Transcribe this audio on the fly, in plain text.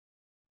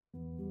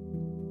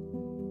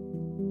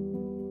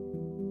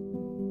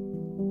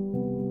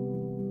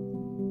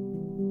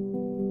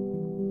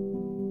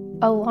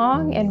A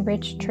long and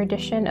rich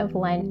tradition of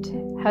Lent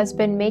has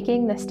been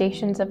making the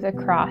Stations of the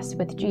Cross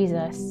with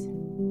Jesus.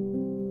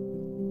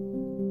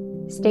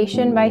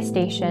 Station by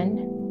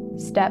station,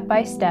 step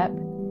by step,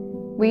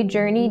 we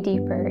journey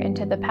deeper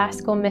into the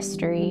Paschal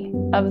mystery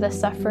of the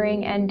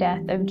suffering and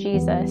death of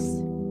Jesus.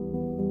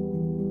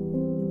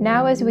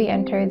 Now, as we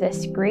enter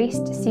this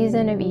graced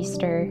season of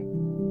Easter,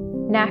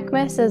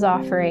 NACMS is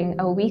offering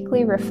a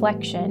weekly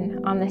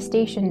reflection on the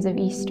stations of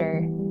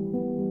Easter,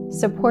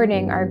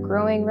 supporting our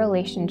growing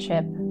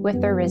relationship with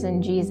the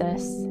risen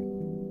Jesus.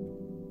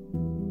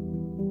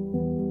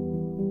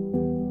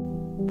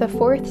 The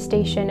fourth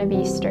station of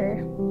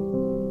Easter: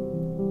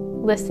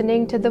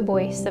 listening to the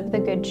voice of the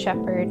Good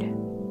Shepherd.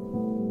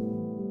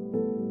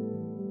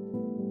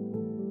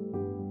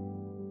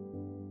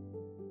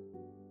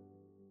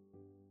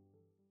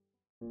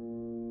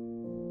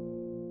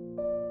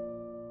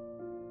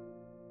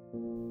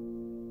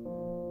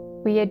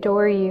 We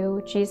adore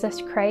you,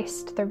 Jesus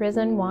Christ, the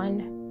risen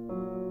one,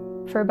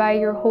 for by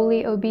your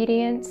holy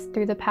obedience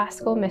through the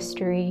Paschal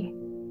mystery,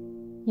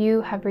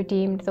 you have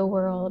redeemed the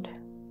world.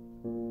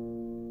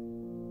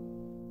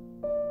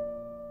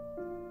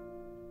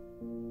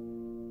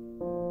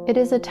 It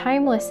is a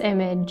timeless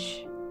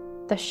image,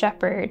 the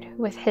shepherd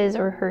with his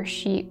or her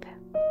sheep.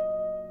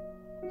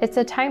 It's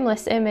a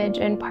timeless image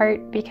in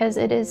part because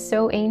it is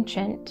so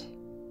ancient.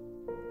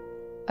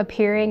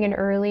 Appearing in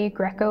early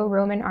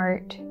Greco-Roman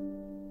art,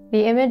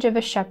 the image of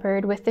a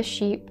shepherd with the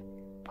sheep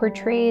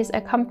portrays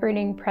a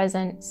comforting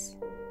presence.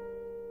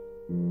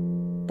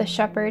 The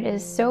shepherd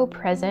is so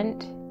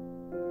present,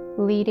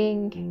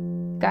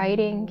 leading,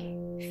 guiding,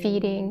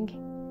 feeding,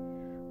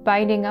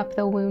 binding up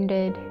the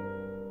wounded.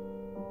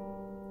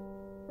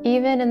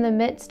 Even in the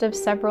midst of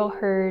several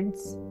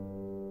herds,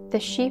 the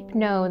sheep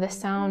know the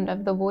sound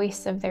of the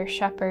voice of their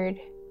shepherd.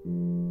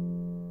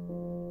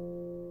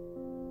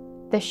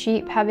 The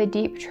sheep have a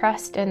deep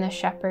trust in the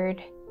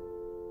shepherd,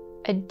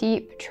 a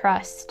deep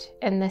trust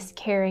in this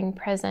caring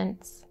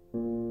presence.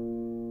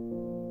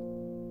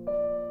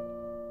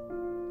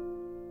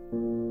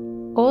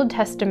 Old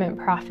Testament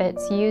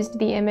prophets used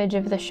the image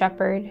of the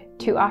shepherd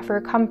to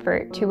offer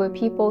comfort to a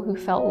people who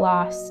felt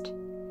lost,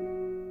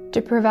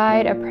 to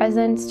provide a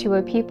presence to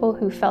a people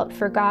who felt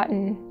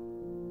forgotten,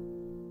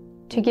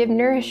 to give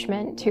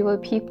nourishment to a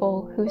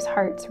people whose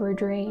hearts were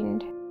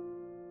drained.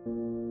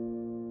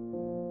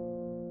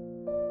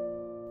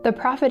 The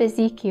prophet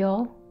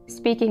Ezekiel,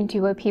 speaking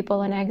to a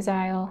people in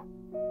exile,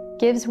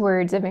 gives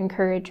words of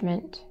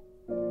encouragement.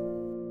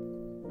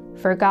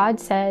 For God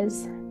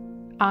says,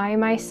 I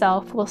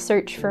myself will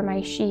search for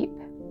my sheep.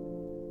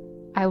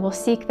 I will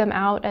seek them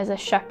out as a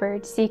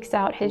shepherd seeks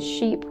out his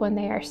sheep when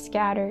they are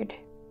scattered.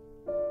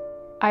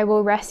 I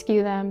will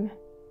rescue them,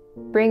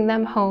 bring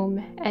them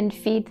home, and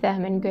feed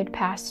them in good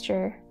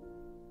pasture.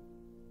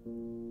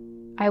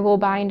 I will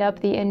bind up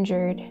the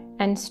injured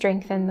and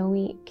strengthen the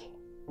weak.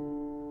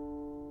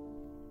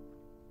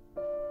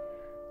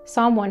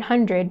 Psalm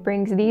 100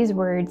 brings these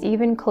words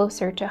even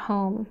closer to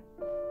home.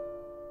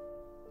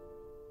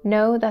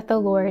 Know that the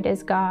Lord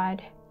is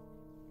God.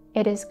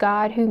 It is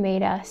God who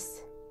made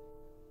us.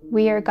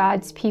 We are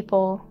God's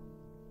people,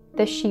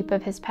 the sheep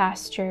of his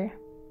pasture.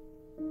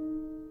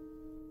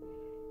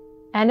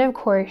 And of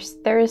course,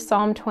 there is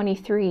Psalm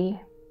 23.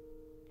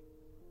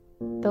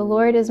 The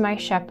Lord is my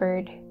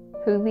shepherd,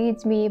 who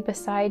leads me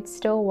beside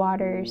still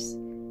waters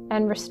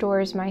and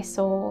restores my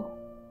soul.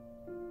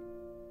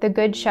 The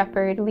Good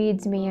Shepherd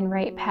leads me in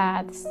right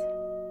paths.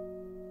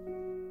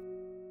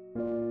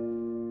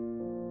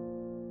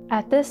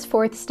 At this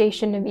fourth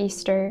station of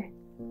Easter,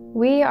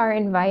 we are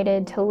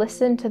invited to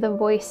listen to the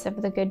voice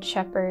of the Good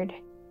Shepherd,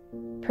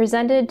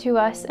 presented to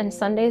us in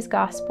Sunday's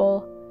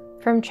Gospel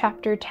from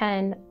chapter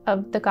 10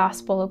 of the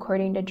Gospel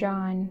according to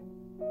John.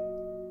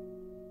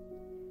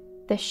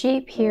 The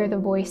sheep hear the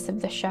voice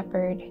of the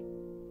shepherd.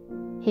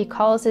 He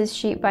calls his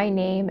sheep by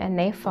name and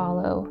they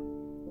follow,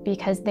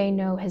 because they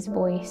know his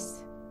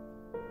voice.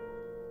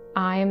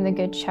 I am the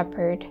Good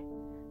Shepherd,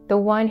 the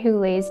one who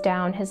lays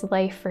down his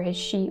life for his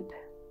sheep.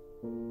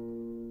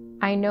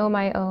 I know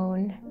my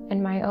own,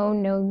 and my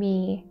own know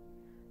me,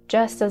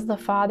 just as the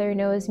Father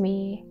knows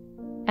me,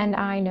 and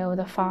I know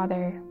the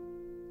Father.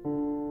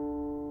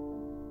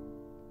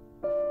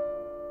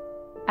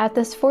 At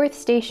this fourth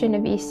station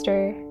of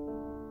Easter,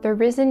 the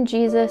risen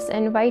Jesus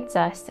invites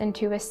us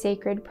into a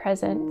sacred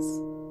presence,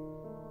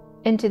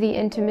 into the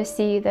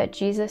intimacy that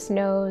Jesus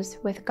knows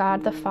with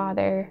God the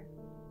Father,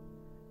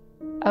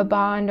 a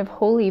bond of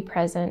holy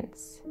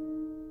presence,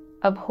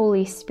 of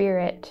Holy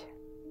Spirit.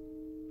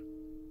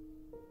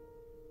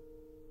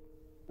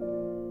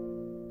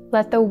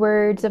 Let the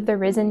words of the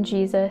risen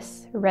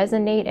Jesus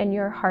resonate in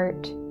your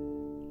heart,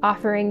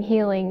 offering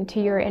healing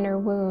to your inner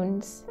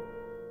wounds,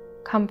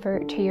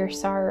 comfort to your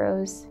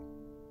sorrows,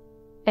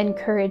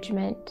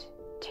 encouragement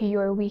to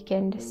your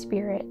weakened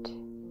spirit.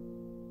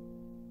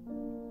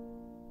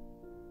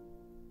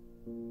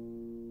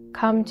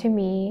 Come to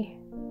me,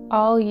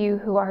 all you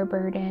who are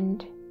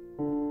burdened,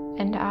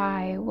 and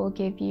I will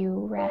give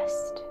you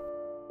rest.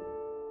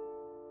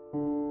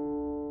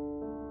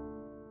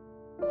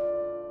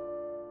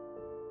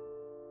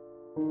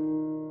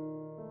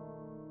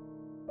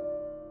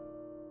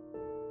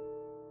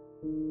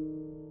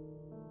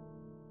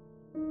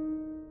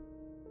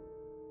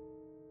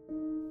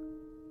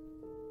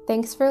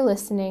 Thanks for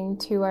listening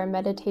to our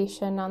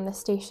meditation on the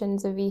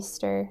stations of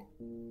Easter.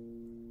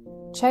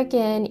 Check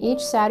in each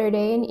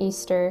Saturday in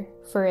Easter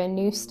for a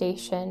new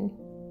station.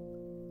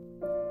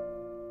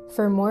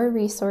 For more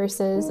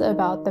resources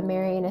about the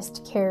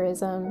Marianist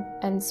charism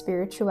and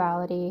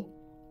spirituality,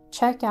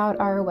 check out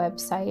our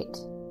website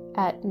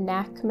at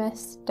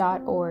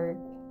NACMS.org.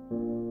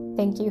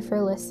 Thank you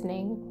for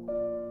listening.